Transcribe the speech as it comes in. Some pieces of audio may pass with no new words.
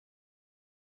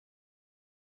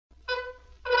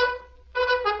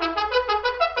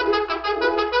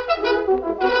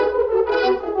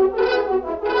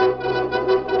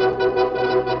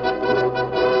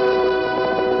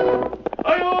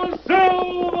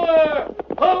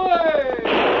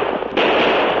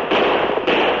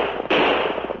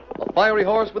fiery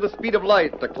horse with the speed of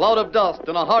light, a cloud of dust,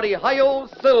 and a hearty hi-yo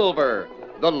Silver,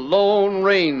 the Lone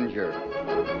Ranger.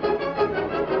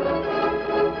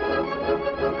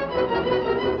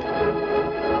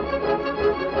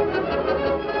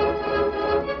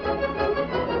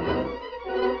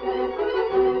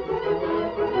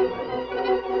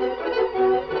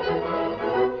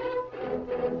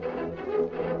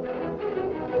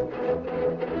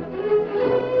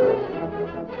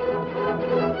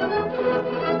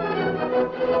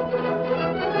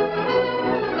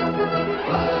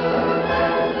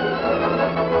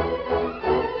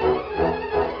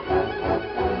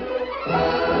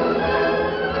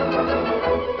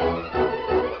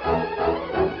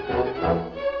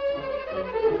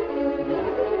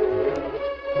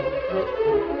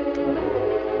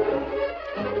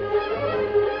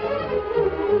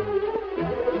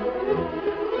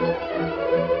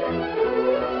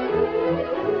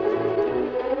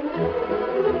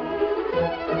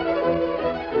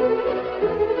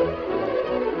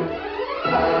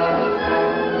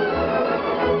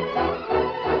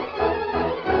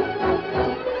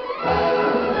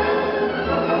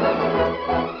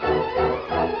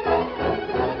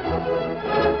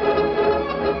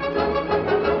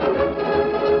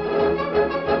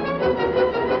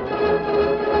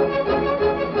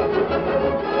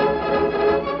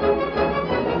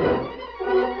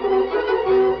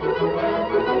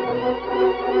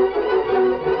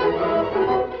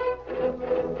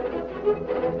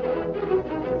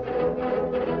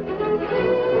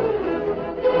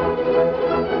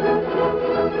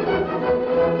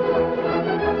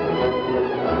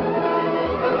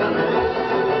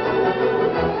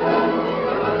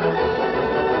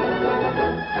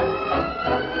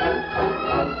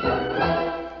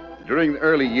 During the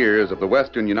early years of the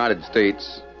western United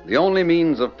States, the only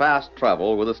means of fast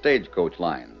travel were the stagecoach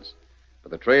lines.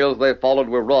 But the trails they followed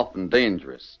were rough and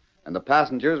dangerous, and the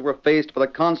passengers were faced with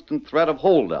a constant threat of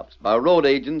holdups by road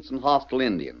agents and hostile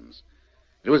Indians.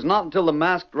 It was not until the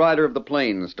masked rider of the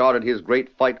plains started his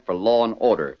great fight for law and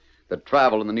order that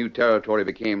travel in the new territory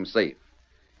became safe.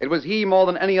 It was he more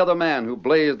than any other man who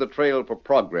blazed the trail for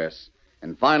progress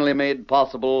and finally made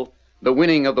possible the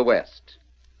winning of the West.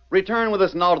 Return with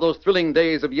us now to those thrilling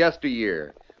days of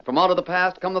yesteryear. From out of the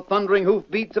past come the thundering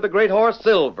hoofbeats of a great horse,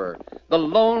 Silver. The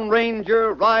Lone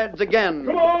Ranger rides again.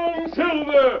 Come on,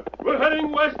 Silver! We're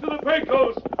heading west to the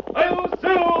Pecos. I'll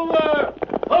Silver!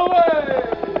 Away!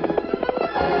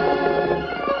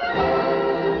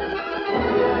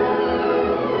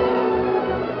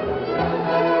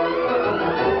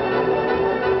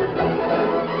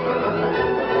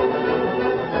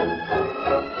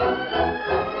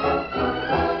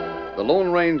 The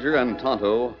Lone Ranger and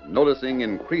Tonto, noticing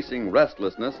increasing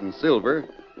restlessness in Silver,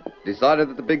 decided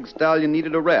that the big stallion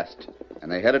needed a rest,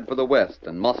 and they headed for the west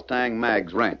and Mustang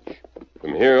Mag's ranch.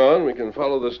 From here on, we can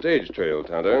follow the stage trail,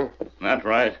 Tonto. That's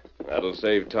right. That'll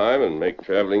save time and make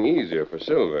traveling easier for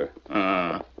Silver.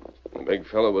 The big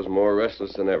fellow was more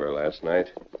restless than ever last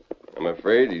night. I'm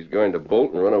afraid he's going to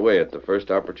bolt and run away at the first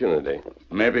opportunity.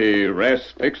 Maybe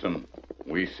rest fix him.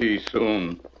 We see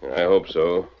soon. I hope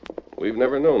so. We've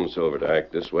never known Silver to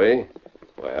act this way.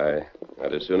 Why,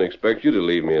 I'd as soon expect you to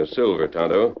leave me as Silver,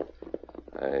 Tonto.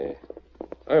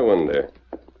 I wonder.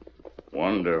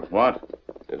 Wonder what?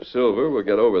 If Silver will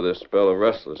get over this spell of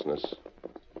restlessness.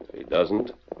 If he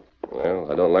doesn't,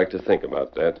 well, I don't like to think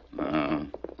about that.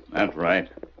 That's right.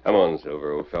 Come on,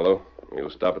 Silver, old fellow.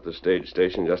 We'll stop at the stage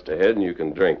station just ahead and you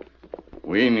can drink.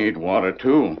 We need water,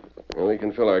 too. Well, we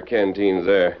can fill our canteens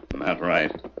there. That's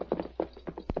right.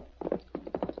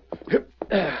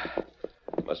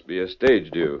 Must be a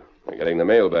stage due. We're getting the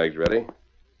mail bags ready.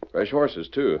 Fresh horses,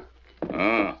 too.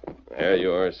 There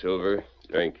you are, Silver.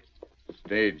 Drink.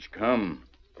 Stage come.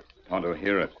 Tonto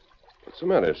hear it. What's the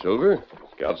matter, Silver?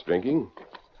 Scout's drinking.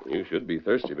 You should be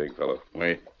thirsty, big fellow.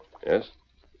 Wait. Yes?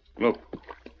 Look.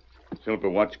 Silver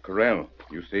watch corral.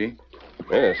 You see?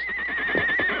 Yes.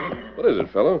 What is it,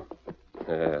 fellow?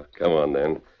 Come on,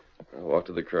 then. I'll walk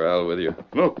to the corral with you.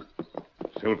 Look.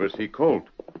 Silver see Colt.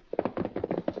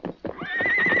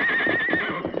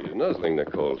 He's nuzzling the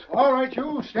colt. All right,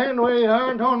 you. Stand where you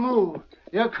are and don't move.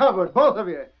 You're covered, both of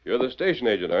you. You're the station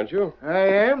agent, aren't you? I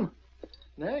am.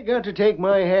 And I got to take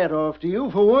my hat off to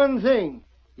you for one thing.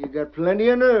 You got plenty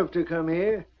of nerve to come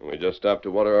here. We just stopped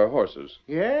to water our horses.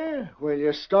 Yeah? Well,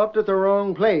 you stopped at the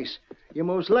wrong place. You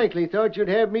most likely thought you'd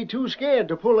have me too scared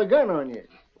to pull a gun on you.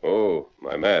 Oh,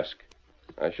 my mask.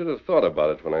 I should have thought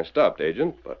about it when I stopped,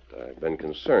 Agent, but I've been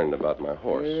concerned about my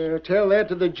horse. Tell that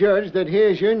to the judge that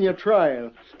hears you in your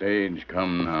trial. Stage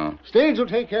come now. Stage will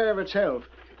take care of itself.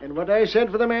 And what I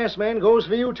said for the masked man goes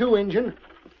for you too, Injun.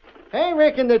 I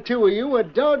reckon the two of you are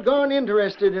doggone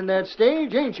interested in that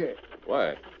stage, ain't you?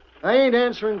 Why? I ain't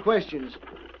answering questions.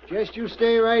 Just you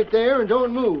stay right there and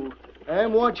don't move.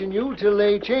 I'm watching you till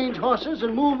they change horses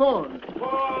and move on.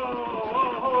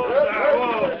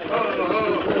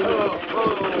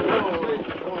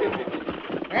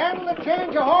 Handle the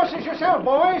change of horses yourself,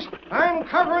 boys. I'm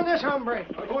covering this hombre.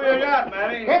 Who you got,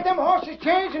 Matty? Get them horses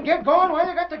changed and get going while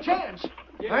you got the chance.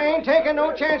 I ain't taking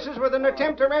no chances with an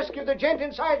attempt to rescue the gent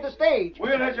inside the stage.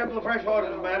 We'll hitch up the fresh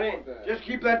horses, Matty. Just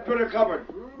keep that critter covered.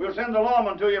 We'll send the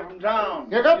lawman to you from town.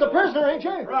 You got the prisoner, ain't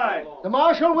you? Right. The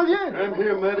marshal with you? I'm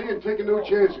here, Matty, and taking no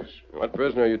chances. What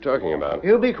prisoner are you talking about?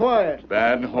 You be quiet.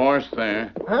 Bad horse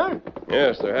there. Huh?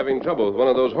 Yes, they're having trouble with one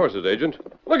of those horses, Agent.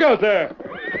 Look out there!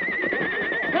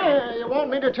 You want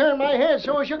me to turn my head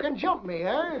so as you can jump me,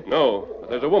 huh? No, but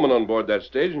there's a woman on board that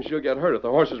stage, and she'll get hurt if the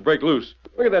horses break loose.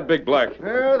 Look at that big black.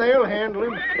 Oh, they'll handle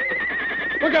him.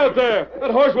 Look out there!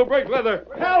 That horse will break leather.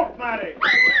 Help, Matty!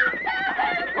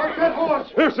 Watch that horse!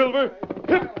 Here, Silver.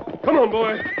 Hip. Come on,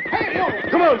 boy. Hey, you!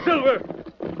 Come on, Silver.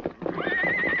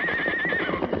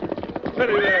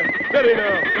 Steady there. Steady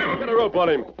now. Get a rope on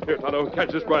him. Here, Tonto,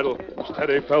 catch his bridle.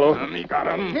 Steady, fellow. He got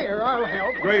him. Here, I'll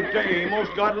help. Great day, he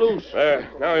most got loose. There.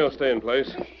 Now he'll stay in place.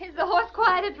 Is the horse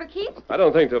quieted for keeps? I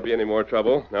don't think there'll be any more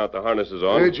trouble now that the harness is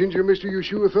on. Hey, Ginger, mister, you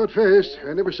sure thought fast.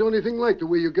 I never saw anything like the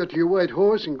way you got to your white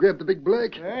horse and grabbed the big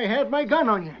black. I had my gun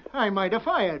on you. I might have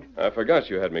fired. I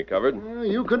forgot you had me covered.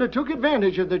 You could have took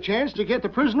advantage of the chance to get the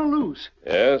prisoner loose.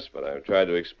 Yes, but I've tried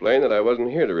to explain that I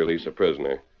wasn't here to release a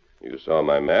prisoner. You saw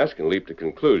my mask and leaped to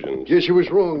conclusions. Guess you was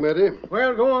wrong, Matty.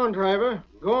 Well, go on, driver.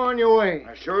 Go on your way.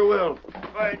 I sure will.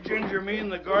 By Ginger, me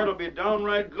and the guard will be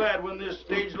downright glad when this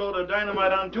stage load of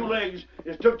dynamite on two legs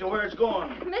is took to where it's going.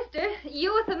 Mister,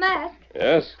 you with the mask.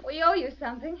 Yes? We owe you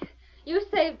something. You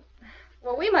saved...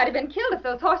 Well, we might have been killed if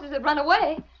those horses had run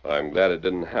away. I'm glad it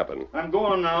didn't happen. I'm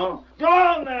going now. Go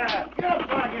on there! Get up,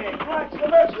 Blackie! Watch the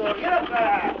whistle! Get up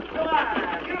there! Come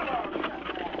on! Get up!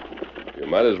 You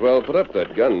might as well put up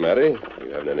that gun, Matty.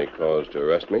 You haven't any cause to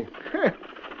arrest me.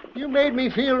 You made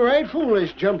me feel right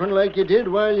foolish jumping like you did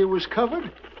while you was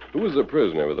covered. Who was the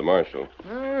prisoner with the marshal?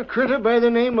 A critter by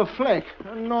the name of Fleck.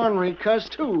 An ornery cuss,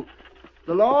 too.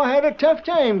 The law had a tough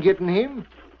time getting him.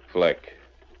 Fleck.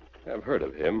 I've heard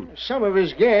of him. Some of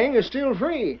his gang is still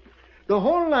free. The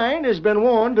whole line has been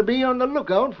warned to be on the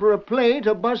lookout for a play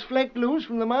to bust Fleck loose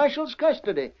from the marshal's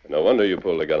custody. No wonder you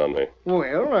pulled a gun on me.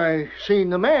 Well, I seen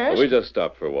the mask. We just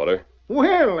stopped for water.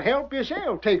 Well, help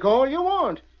yourself. Take all you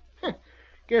want.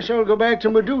 Guess I'll go back to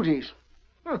my duties.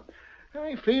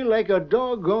 I feel like a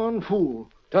doggone fool.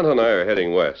 Tonto and I are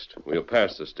heading west. We'll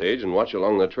pass the stage and watch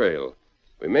along the trail.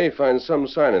 We may find some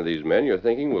sign of these men you're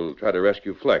thinking will try to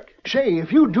rescue Fleck. Say,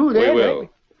 if you do that... We will.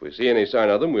 If we see any sign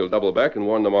of them, we'll double back and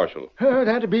warn the marshal.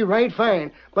 That'd be right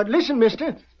fine. But listen,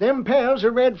 mister, them pals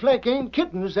of Red Fleck ain't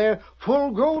kittens. They're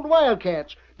full-grown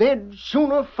wildcats. They'd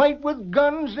sooner fight with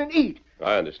guns than eat.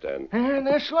 I understand. And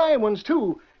they're sly ones,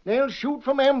 too. They'll shoot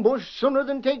from ambush sooner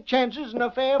than take chances in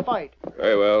a fair fight.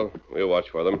 Very well. We'll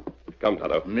watch for them. Come,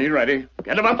 Tonto. Me ready.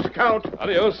 Get him up, Scout.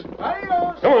 Adios.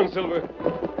 Adios. Come on, Silver.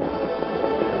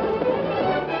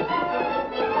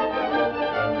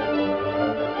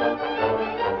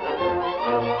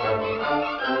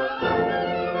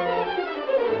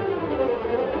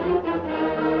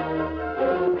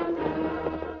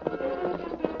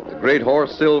 The great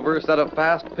horse Silver set a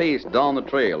fast pace down the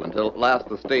trail until at last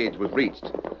the stage was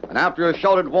reached. And after a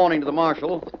shouted warning to the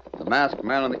marshal, the masked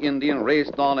man and the Indian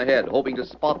raced on ahead, hoping to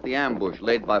spot the ambush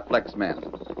laid by Fleck's men.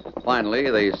 Finally,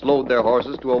 they slowed their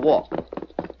horses to a walk.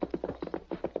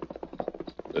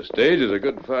 The stage is a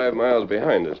good 5 miles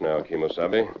behind us now,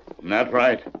 Kimosabe. Not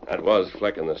right. That was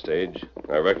Fleck on the stage.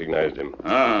 I recognized him.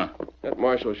 That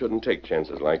marshal shouldn't take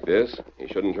chances like this. He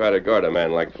shouldn't try to guard a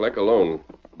man like Fleck alone.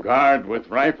 Guard with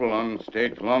rifle on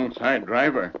stage alongside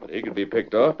driver. But he could be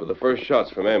picked off with the first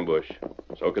shots from ambush.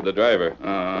 So could the driver.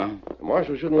 The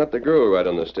marshal shouldn't let the girl ride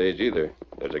on the stage either.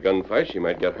 If there's a gunfight, she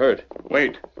might get hurt.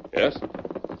 Wait. Yes?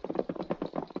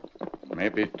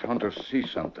 Maybe Tonto see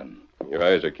something. Your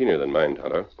eyes are keener than mine,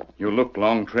 Tonto. You look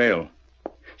long trail.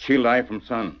 She lie from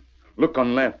sun. Look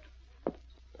on left.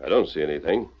 I don't see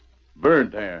anything.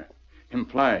 Bird there. Him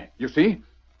fly. You see?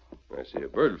 I see a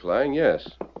bird flying, yes.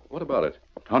 What about it?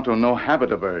 Tonto no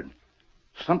habit of bird.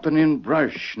 Something in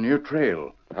brush near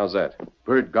trail. How's that?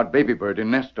 Bird got baby bird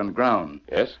in nest on ground.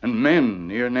 Yes? And men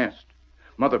near nest.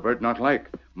 Mother bird not like.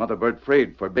 Mother bird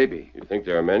afraid for baby. You think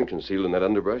there are men concealed in that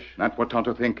underbrush? Not what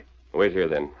Tonto think. Wait here,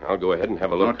 then. I'll go ahead and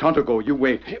have a look. No, Tonto go. You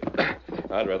wait.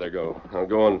 I'd rather go. I'll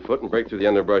go on foot and break through the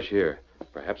underbrush here.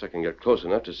 Perhaps I can get close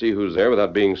enough to see who's there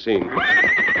without being seen.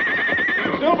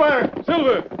 Silver!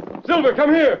 Silver! Silver,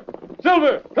 come here!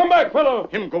 Silver, come back, fellow!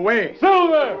 Him go away.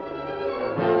 Silver!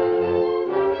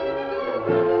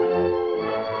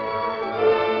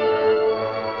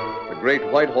 The great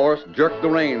white horse jerked the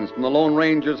reins from the Lone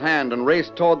Ranger's hand and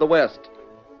raced toward the west.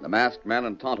 The masked man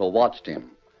and Tonto watched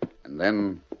him. And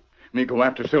then... Me go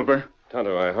after Silver.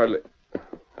 Tonto,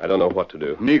 I don't know what to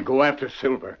do. Me go after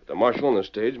Silver. The marshal on the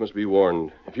stage must be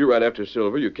warned. If you ride after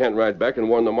Silver, you can't ride back and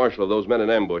warn the marshal of those men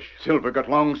in ambush. Silver got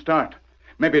long start.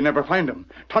 Maybe never find him.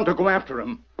 Tonto go after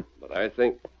him. But I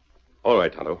think... All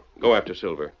right, Tonto. Go after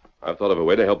Silver. I've thought of a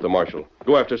way to help the marshal.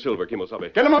 Go after Silver,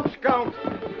 Kimosabe. Get him up, Scout.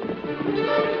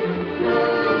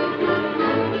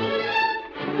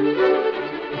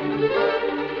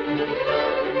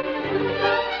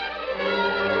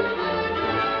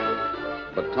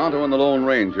 But Tonto and the Lone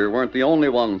Ranger weren't the only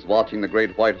ones watching the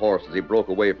great white horse as he broke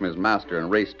away from his master and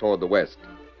raced toward the west.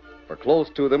 For close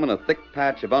to them in a thick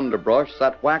patch of underbrush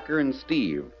sat Whacker and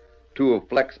Steve, two of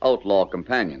Fleck's outlaw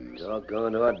companions.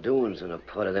 Doggone odd doings on the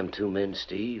part of them two men,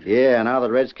 Steve. Yeah, now the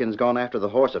Redskins gone after the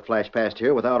horse that flashed past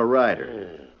here without a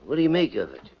rider. What do you make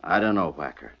of it? I don't know,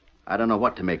 Whacker. I don't know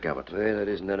what to make of it. Well, it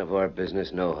is none of our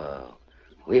business nohow.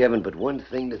 We haven't but one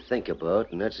thing to think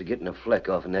about, and that's getting a Fleck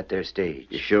off in that there stage.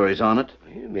 You sure he's on it?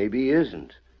 Well, maybe he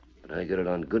isn't. But I got it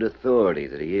on good authority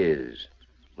that he is.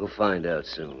 We'll find out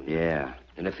soon. Yeah.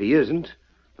 And if he isn't,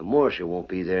 the marshal won't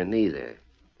be there neither.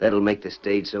 That'll make the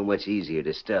stage so much easier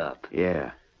to stop.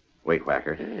 Yeah. Wait,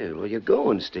 Whacker. Hey, where you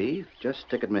going, Steve? Just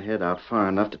sticking my head out far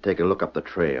enough to take a look up the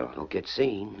trail. Don't get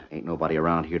seen. Ain't nobody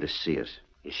around here to see us.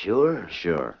 You sure?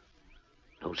 Sure.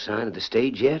 No sign of the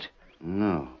stage yet?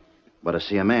 No. But I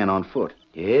see a man on foot.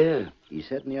 Yeah? He's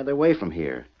heading the other way from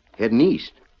here. Heading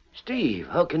east. Steve,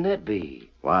 how can that be?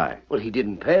 Why? Well, he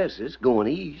didn't pass us going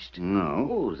east. No.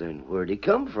 Oh, then where'd he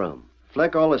come from?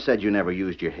 Fleck always said you never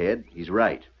used your head. He's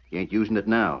right. You ain't using it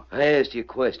now. I asked you a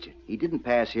question. He didn't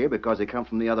pass here because he come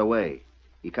from the other way.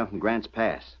 He come from Grant's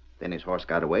Pass. Then his horse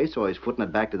got away, so he's footing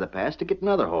it back to the pass to get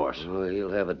another horse. Oh,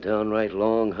 he'll have a downright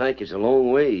long hike. It's a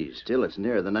long ways. Still, it's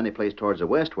nearer than any place towards the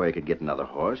west where he could get another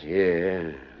horse.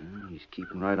 Yeah. He's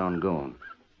keeping right on going.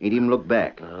 Ain't even looked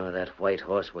back. Oh, that white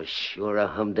horse was sure a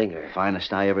humdinger.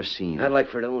 Finest I ever seen. I'd like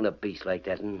for to own a beast like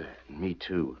that. And... Me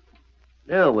too.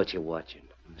 Now what you watching?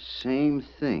 Same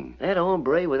thing. That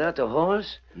hombre without the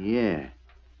horse? Yeah.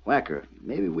 Whacker,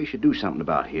 maybe we should do something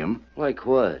about him. Like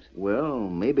what? Well,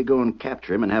 maybe go and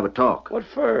capture him and have a talk. What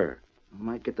for?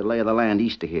 Might get the lay of the land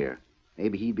east of here.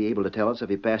 Maybe he'd be able to tell us if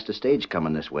he passed a stage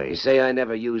coming this way. You say I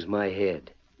never use my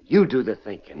head. You do the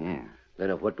thinking. Yeah. Then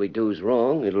if what we do's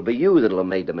wrong, it'll be you that'll have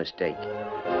made the mistake.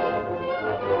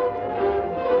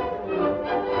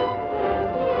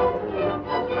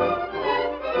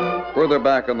 Further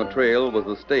back on the trail was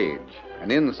the stage,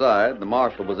 and inside, the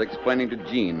marshal was explaining to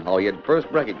Gene how he had first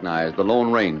recognized the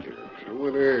Lone Ranger. So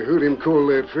when I heard him call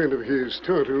that friend of his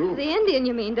Tonto... The Indian,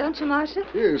 you mean, don't you, Marshal?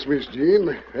 Yes, Miss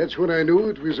Jean. That's when I knew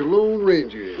it was a Lone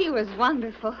Ranger. He was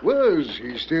wonderful. Was.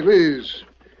 He still is.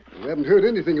 You haven't heard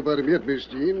anything about him yet, Miss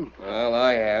Jean. Well,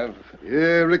 I have.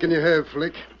 Yeah, I reckon you have,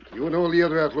 Flick. You and all the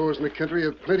other outlaws in the country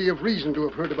have plenty of reason to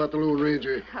have heard about the Lone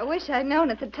Ranger. I wish I'd known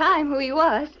at the time who he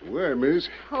was. Why, miss?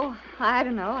 Oh, I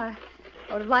don't know. I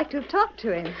would have liked to have talked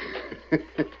to him.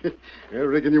 I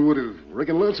reckon you would have.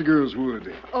 Reckon lots of girls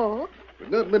would. Oh? But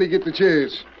not many get the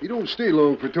chance. He don't stay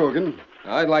long for talking.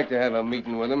 I'd like to have a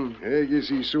meeting with him. I guess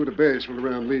he's sort of bashful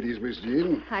around ladies, Miss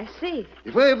Jean. I see.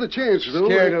 If I have the chance, though...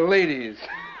 Scared of ladies.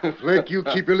 Fleck, you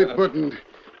keep your lip buttoned.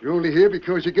 You're only here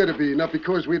because you gotta be, not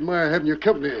because we admire having your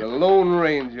company. The Lone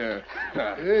Ranger.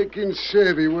 I can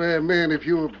savvy why a man of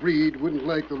your breed wouldn't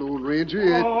like the Lone Ranger.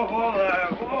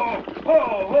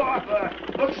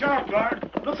 Look sharp,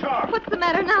 guard. Look sharp. What's the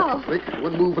matter now? Flick,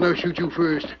 one move and I'll shoot you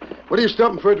first. What are you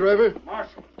stopping for, driver?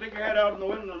 Marshal, stick your head out in the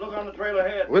window and look on the trail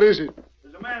ahead. What is it?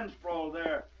 There's a man sprawled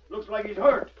there. Looks like he's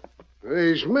hurt.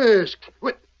 He's masked.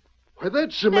 What? Why,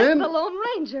 that's the That's man. the Lone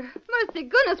Ranger. Mercy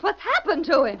goodness, what's happened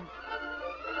to him?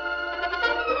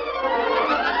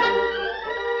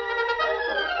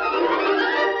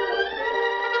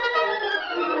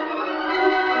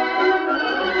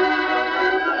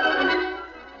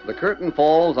 The curtain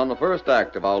falls on the first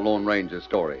act of our Lone Ranger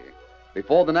story.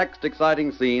 Before the next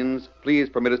exciting scenes, please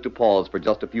permit us to pause for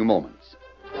just a few moments.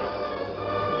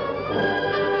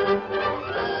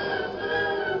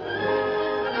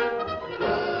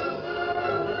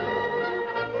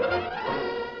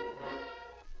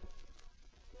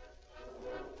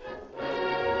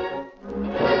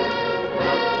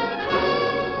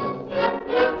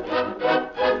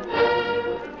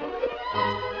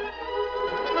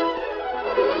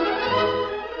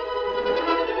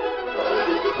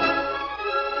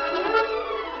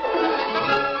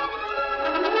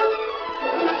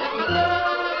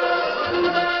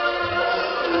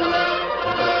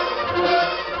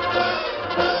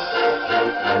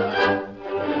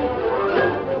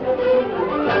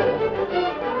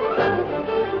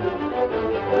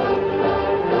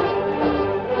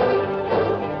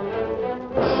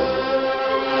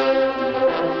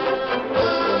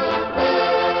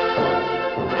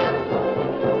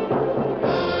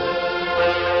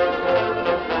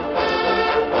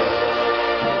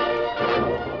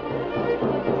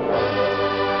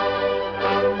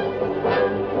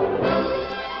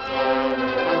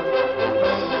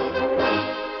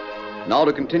 Now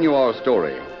to continue our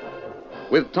story.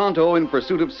 With Tonto in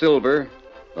pursuit of Silver,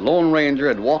 the Lone Ranger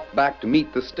had walked back to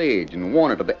meet the stage and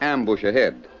warn it of the ambush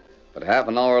ahead. But half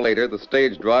an hour later, the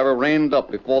stage driver reined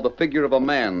up before the figure of a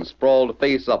man sprawled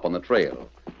face up on the trail.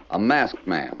 A masked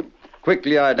man,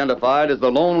 quickly identified as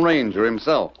the Lone Ranger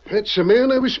himself. That's the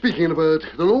man I was speaking about,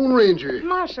 the Lone Ranger.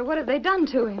 Marshal, what have they done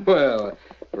to him? Well,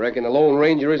 I reckon the Lone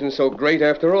Ranger isn't so great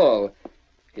after all.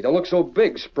 He don't look so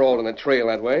big sprawled on the trail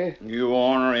that way. You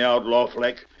ornery outlaw,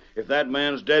 Fleck. If that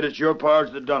man's dead, it's your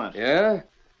pards that done it. Yeah?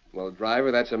 Well,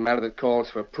 driver, that's a matter that calls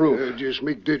for proof. Just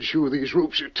make dead sure these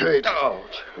ropes are tight.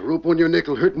 Ouch. A rope on your neck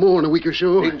will hurt more in a week or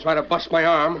so. He didn't try to bust my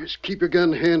arm. Just keep your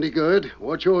gun handy, guard.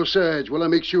 Watch all sides while I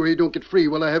make sure he don't get free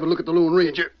while I have a look at the Lone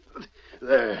Ranger.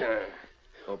 There.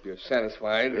 Hope you're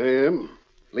satisfied. I am.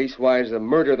 Leastwise, the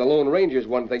murder of the Lone Ranger is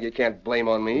one thing you can't blame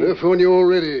on me. Enough on you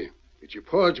already. It's your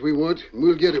pards we want, and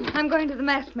we'll get him. I'm going to the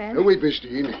masked man. Now, wait, Miss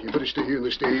Dean. You better stay here on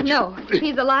the stage. No, if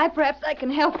he's alive, perhaps I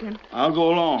can help him. I'll go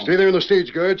along. Stay there on the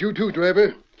stage, guard. You too,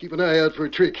 driver. Keep an eye out for a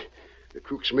trick. The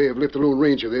crooks may have left the Lone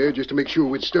Ranger there just to make sure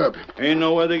we'd stop. Ain't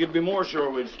no way they could be more sure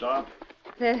we'd stop.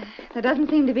 There doesn't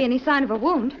seem to be any sign of a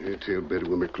wound. I'll tell better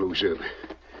when we're close up.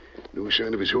 No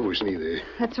sign of his horse, neither.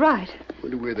 That's right.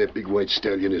 Wonder where that big white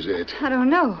stallion is at. I don't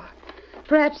know.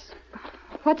 Perhaps...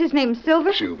 What's his name,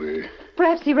 Silver? Silver.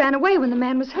 Perhaps he ran away when the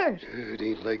man was hurt. It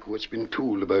ain't like what's been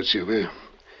told about Silver.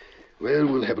 Well,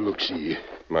 we'll have a look-see.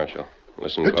 Marshal,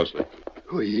 listen closely.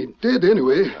 Oh, he ain't dead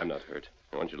anyway. I'm not hurt.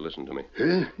 I want you to listen to me.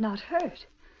 Huh? Not hurt?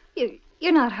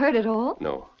 You're not hurt at all?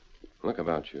 No. Look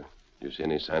about you. Do you see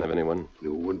any sign of anyone?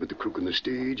 No one but the crook on the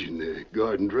stage and the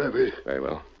guard and driver. Very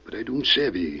well. But I don't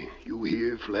savvy. You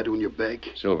here, flat on your back?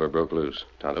 Silver broke loose.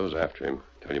 Tonto's after him.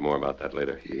 Tell you more about that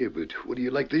later. Yeah, but what do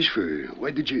you like this for? Why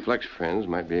did you... Fleck's friends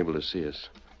might be able to see us.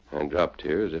 I dropped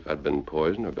here as if I'd been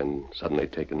poisoned or been suddenly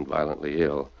taken violently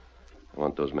ill. I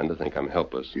want those men to think I'm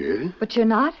helpless. Yeah? But you're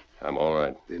not? I'm all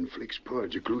right. Then Fleck's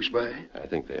pards are close by? I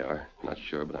think they are. Not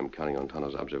sure, but I'm counting on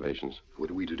Tonto's observations.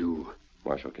 What are we to do?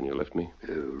 Marshal, can you lift me?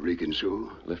 Reckon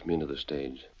so. Lift me into the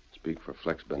stage. Speak for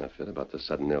Fleck's benefit about the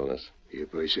sudden illness.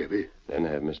 Yep, I savvy. Then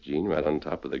have Miss Jean right on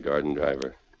top of the garden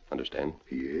driver. Understand?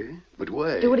 Yeah? But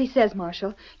why? Do what he says,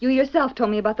 Marshal. You yourself told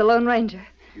me about the Lone Ranger.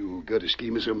 You got a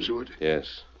scheme of some sort?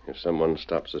 Yes. If someone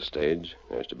stops the stage,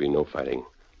 there's to be no fighting.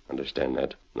 Understand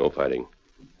that? No fighting.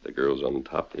 The girl's on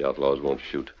top. The outlaws won't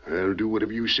shoot. I'll do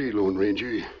whatever you say, Lone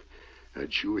Ranger.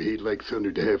 I'd sure hate like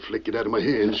thunder to have Fleck get out of my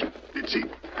hands. Let's see.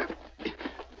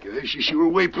 Gosh, you sure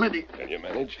weigh plenty. Can you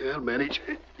manage? I'll manage.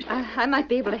 I might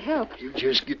be able to help. You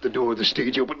just get the door of the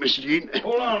stage open, Miss Jean.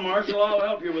 Hold on, Marshal. I'll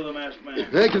help you with the masked man.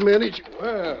 I can manage.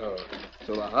 Well,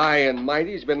 so the high and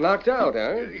mighty's been knocked out,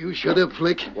 huh? You shut up,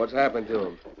 Fleck. What's happened to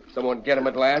him? Someone get him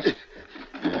at last?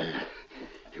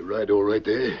 You're right, all right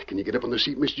there. Can you get up on the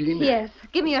seat, Miss Jean? Yes.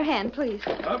 Give me your hand, please.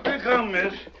 Up you come,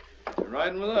 miss. You're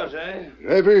riding with us, eh?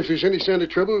 Driver, if there's any sign of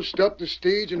trouble, stop the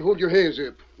stage and hold your hands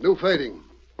up. No fighting.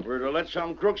 We're to let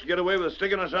some crooks get away with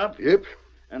sticking us up? Yep.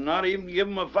 And not even give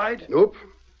them a fight? Nope.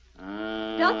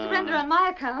 Don't surrender on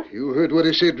my account. You heard what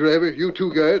I said, driver. You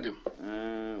too, guard.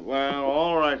 Well,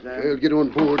 all right, then. I'll get on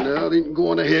board now. They can go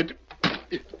on ahead.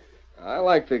 I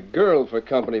like the girl for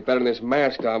company better than this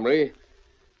masked hombre.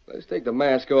 Let's take the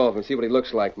mask off and see what he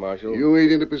looks like, Marshal. You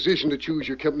ain't in a position to choose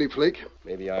your company, Fleck.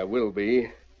 Maybe I will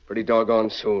be. Pretty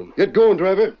doggone soon. Get going,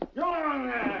 driver. Go on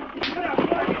there. Get up,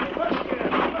 Fleck. Let's get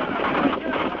it.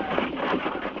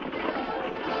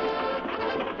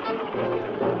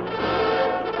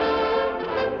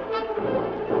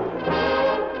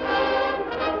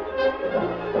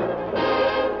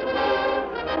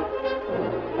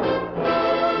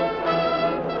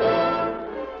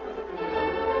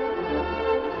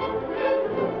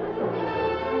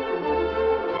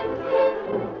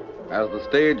 As the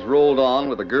stage rolled on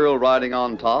with the girl riding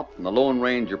on top and the Lone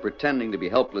Ranger pretending to be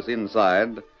helpless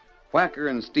inside, Whacker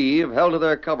and Steve held to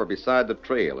their cover beside the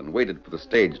trail and waited for the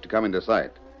stage to come into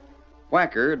sight.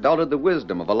 Whacker doubted the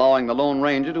wisdom of allowing the Lone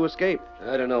Ranger to escape.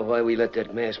 I don't know why we let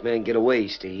that masked man get away,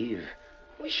 Steve.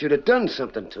 We should have done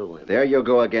something to him. There you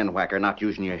go again, Whacker, not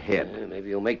using your head. Maybe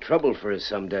he'll make trouble for us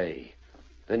someday.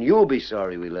 Then you'll be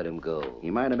sorry we let him go. He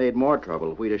might have made more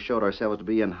trouble if we'd have showed ourselves to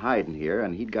be in hiding here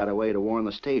and he'd got away to warn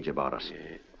the stage about us.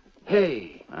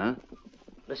 Hey. Huh?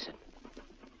 Listen.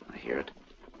 I hear it.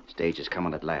 Stage is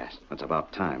coming at last. It's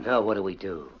about time. Now, what do we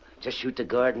do? Just shoot the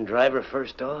guard and driver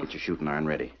first off? Get your shooting iron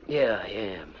ready. Yeah, I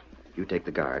am. You take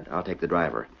the guard, I'll take the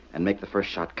driver, and make the first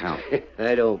shot count.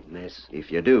 I don't miss.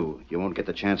 If you do, you won't get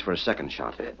the chance for a second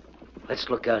shot. Let's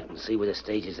look out and see where the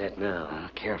stage is at now.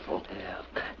 Careful. Yeah.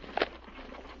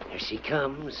 There she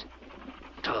comes.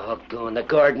 Doggone, the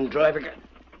guard and driver.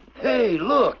 Hey,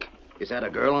 look. Is that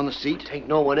a girl on the seat? Tain't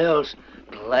no one else.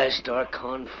 Blast our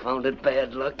confounded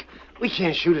bad luck. We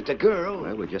can't shoot at the girl.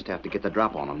 Well, we just have to get the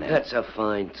drop on them then. That's a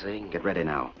fine thing. Get ready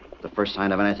now. The first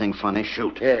sign of anything funny,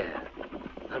 shoot. Yeah,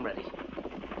 I'm ready.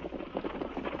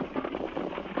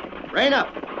 Rein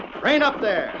up! Rein up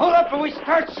there! Hold up and we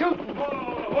start shooting.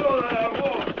 Whoa there,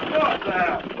 whoa. Stop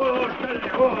there. Whoa, steady.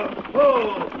 Whoa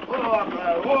up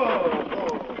there. Whoa.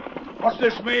 What's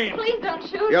this mean? Please don't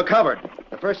shoot. You're covered.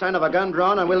 The first sign of a gun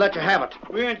drawn, and we'll let you have it.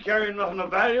 We ain't carrying nothing of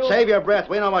value. Save your breath.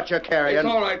 We know what you're carrying. It's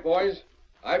all right, boys.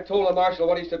 I've told the marshal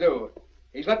what he's to do.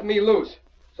 He's letting me loose,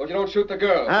 so you don't shoot the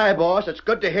girl. Aye, boss. It's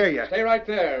good to hear you. Stay right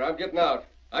there. I'm getting out.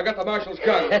 I got the marshal's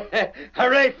gun.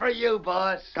 Hooray for you,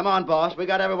 boss. Come on, boss. We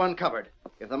got everyone covered.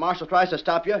 If the marshal tries to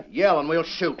stop you, yell and we'll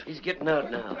shoot. He's getting out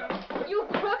now. You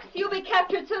crooks, you'll be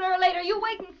captured sooner or later. You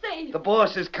wait and see. The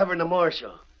boss is covering the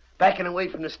marshal. Backing away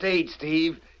from the stage,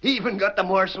 Steve. He even got the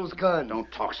marshal's gun.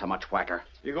 Don't talk so much, Whacker.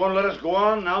 You going to let us go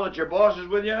on now that your boss is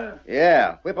with you?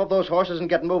 Yeah. Whip up those horses and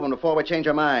get moving before we change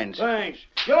our minds. Thanks.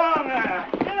 Get on there.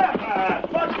 Get up there.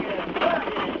 Bucky.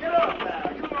 Get up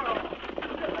there. Come on.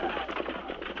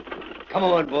 Come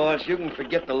on, boss. You can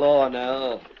forget the law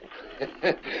now.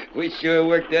 We sure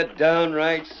worked that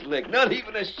downright slick. Not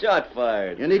even a shot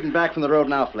fired. You needn't back from the road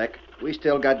now, Flick. We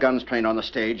still got guns trained on the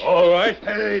stage. All right.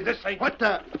 Hey, this ain't... What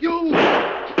the? You!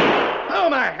 Oh,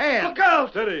 my hand! Look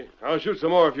out! Steady. I'll shoot some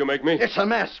more if you make me. It's a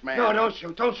mess, man. No, don't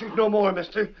shoot. Don't shoot no more,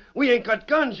 mister. We ain't got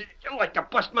guns. You'd like to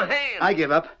bust my hand. I give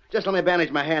up. Just let me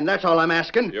bandage my hand. That's all I'm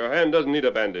asking. Your hand doesn't need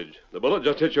a bandage. The bullet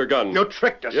just hit your gun. You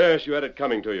tricked us. Yes, you had it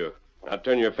coming to you. Now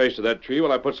turn your face to that tree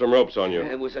while I put some ropes on you.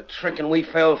 It was a trick and we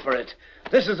fell for it.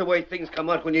 This is the way things come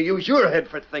out when you use your head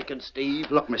for thinking, Steve.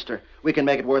 Look, mister, we can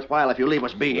make it worthwhile if you leave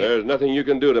us be. There's nothing you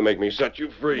can do to make me set you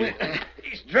free.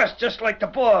 He's dressed just like the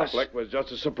boss. Fleck was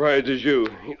just as surprised as you.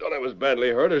 He thought I was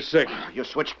badly hurt or sick. You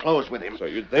switched clothes with him. So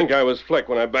you'd think I was Fleck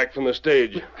when I backed from the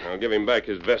stage. I'll give him back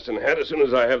his vest and hat as soon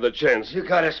as I have the chance. You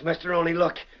got us, mister. Only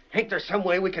look. Ain't there some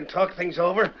way we can talk things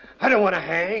over? I don't want to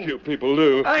hang. You people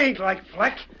do. I ain't like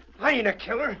Fleck. I ain't a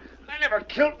killer. I never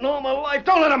killed in all my life.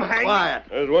 Don't let him hang. Quiet.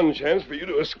 There's one chance for you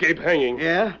to escape hanging.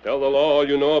 Yeah? Tell the law all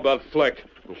you know about Fleck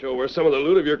and show where some of the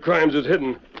loot of your crimes is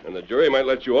hidden. And the jury might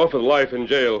let you off with life in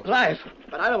jail. Life?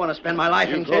 But I don't want to spend my life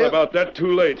in You jail. thought about that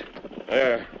too late.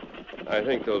 There. I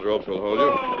think those ropes will hold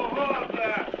you. Whoa up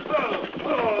there.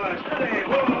 Whoa, steady.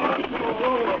 Whoa.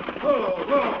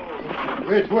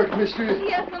 Great work, mister.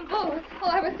 Yes, them bullets. Oh,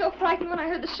 I was so frightened when I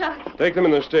heard the shots. Take them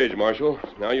in the stage, Marshal.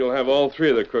 Now you'll have all three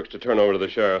of the crooks to turn over to the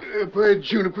sheriff. By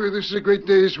Juniper, this is a great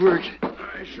day's work.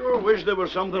 I sure wish there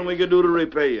was something we could do to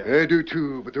repay you. I do,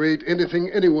 too, but there ain't anything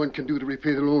anyone can do to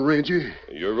repay the Lone Ranger.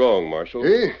 You're wrong, Marshal.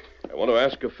 Eh? I want to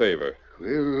ask a favor.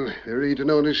 Well, there ain't an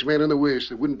honest man in the West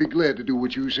that wouldn't be glad to do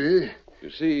what you say.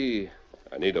 You see,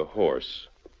 I need a horse.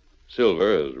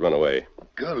 Silver has run away.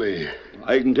 Golly,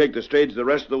 I can take the stage the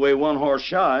rest of the way one horse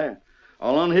shy.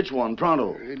 I'll unhitch one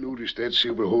pronto. I noticed that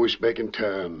silver horse back in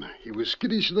town. He was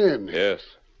skittish then. Yes.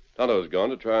 Tonto's gone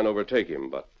to try and overtake him,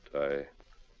 but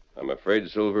I'm afraid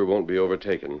Silver won't be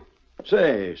overtaken.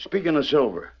 Say, speaking of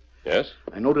Silver, Yes?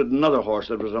 I noted another horse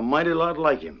that was a mighty lot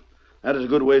like him. That is a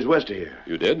good ways west of here.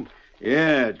 You did?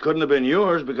 Yeah, it couldn't have been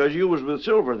yours because you was with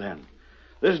Silver then.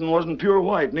 This one wasn't pure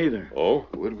white, neither. Oh?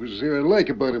 What was there like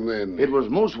about him then? It was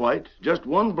most white, just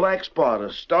one black spot,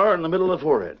 a star in the middle of the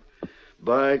forehead.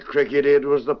 By cricket, it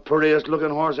was the prettiest looking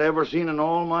horse I ever seen in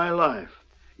all my life.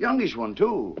 Youngish one,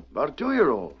 too, about a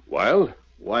 2-year-old. Wild?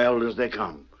 Wild as they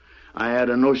come. I had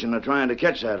a notion of trying to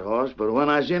catch that horse, but when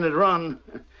I seen it run,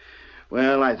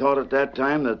 well, I thought at that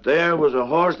time that there was a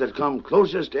horse that come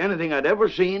closest to anything I'd ever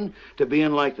seen to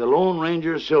being like the Lone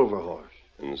Ranger's Silver horse.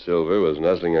 And Silver was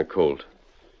nuzzling a colt.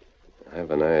 I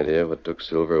have an idea what took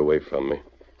Silver away from me.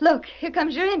 Look, here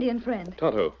comes your Indian friend.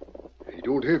 Tonto. You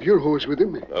don't have your horse with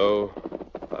him. Oh,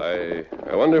 I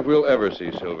wonder if we'll ever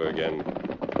see Silver again.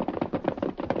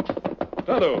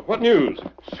 Tonto, what news?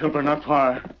 Silver not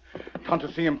far. Tonto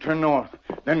see him turn north,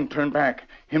 then turn back.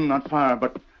 Him not far,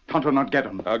 but Tonto not get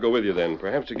him. I'll go with you then.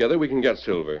 Perhaps together we can get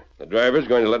Silver. The driver's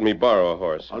going to let me borrow a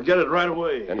horse. I'll get it right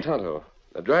away. And Tonto,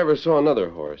 the driver saw another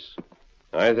horse.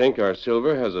 I think our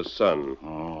Silver has a son.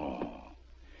 Oh.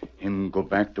 Him go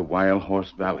back to Wild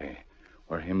Horse Valley,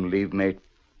 where him leave mate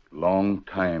long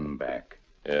time back.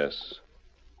 Yes.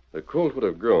 The colt would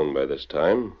have grown by this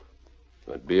time.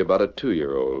 Would be about a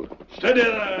 2-year-old. Steady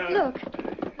there. Look,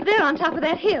 they're on top of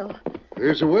that hill.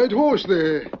 There's a white horse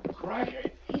there.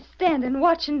 Cracky. He's standing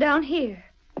watching down here.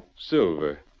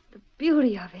 Silver. The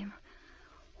beauty of him.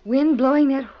 Wind blowing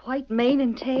that white mane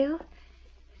and tail.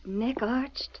 His neck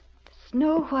arched.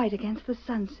 Snow white against the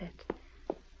sunset.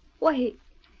 Why,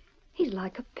 he's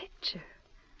like a picture.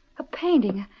 A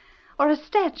painting or a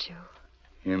statue.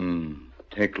 Him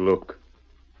take look.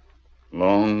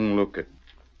 Long look at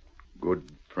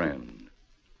good friend.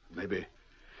 Maybe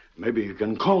you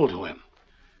can call to him.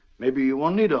 Maybe you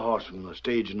won't need a horse from the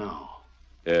stage now.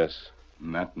 Yes.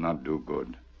 That not do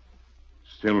good.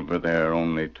 Silver there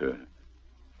only to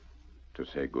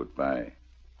say goodbye.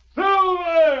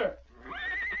 Silver!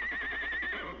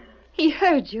 He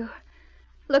heard you.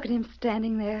 Look at him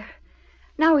standing there.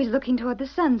 Now he's looking toward the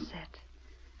sunset.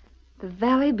 The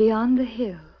valley beyond the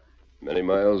hill. Many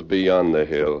miles beyond the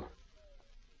hill.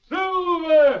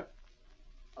 Silver!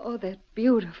 Oh, that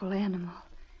beautiful animal.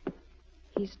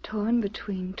 He's torn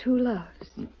between two loves.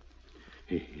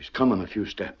 He's coming a few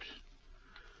steps.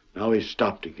 Now he's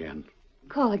stopped again.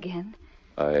 Call again.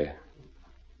 I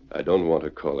don't want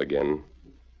to call again.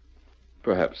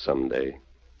 Perhaps someday.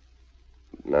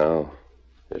 Now,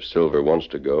 if Silver wants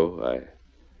to go,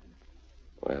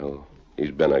 well, he's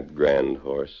been a grand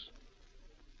horse.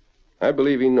 I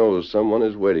believe he knows someone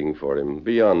is waiting for him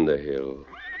beyond the hill.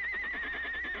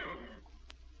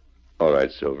 All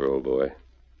right, Silver, old boy.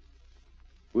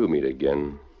 We'll meet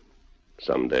again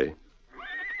someday.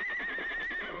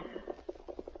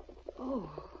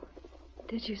 Oh,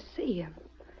 did you see him?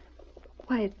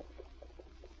 Why,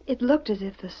 it looked as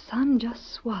if the sun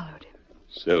just swallowed him.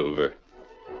 Silver.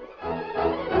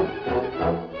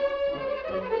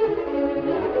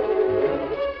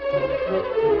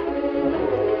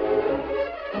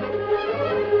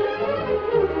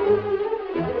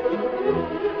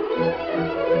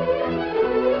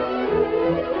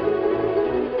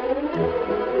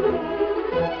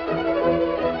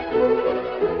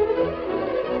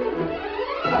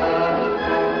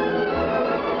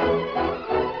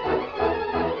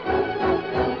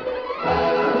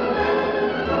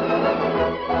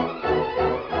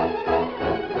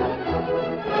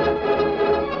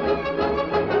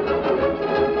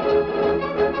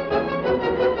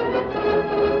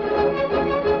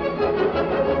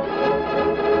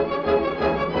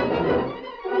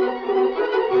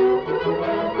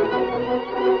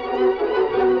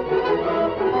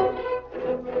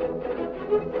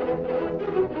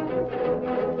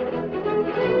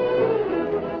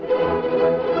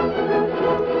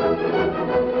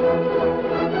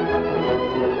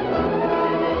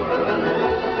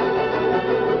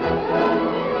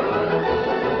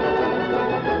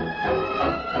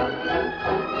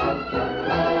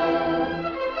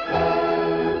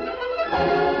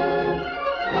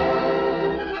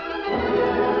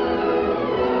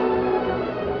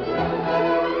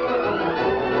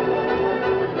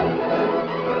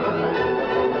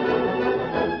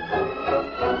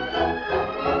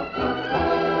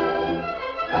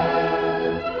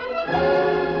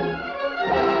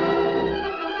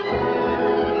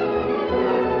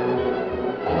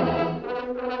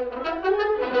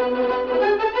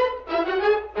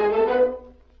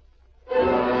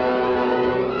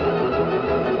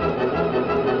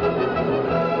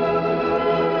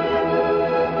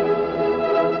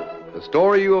 The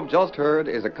story you have just heard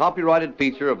is a copyrighted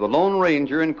feature of the Lone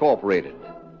Ranger Incorporated.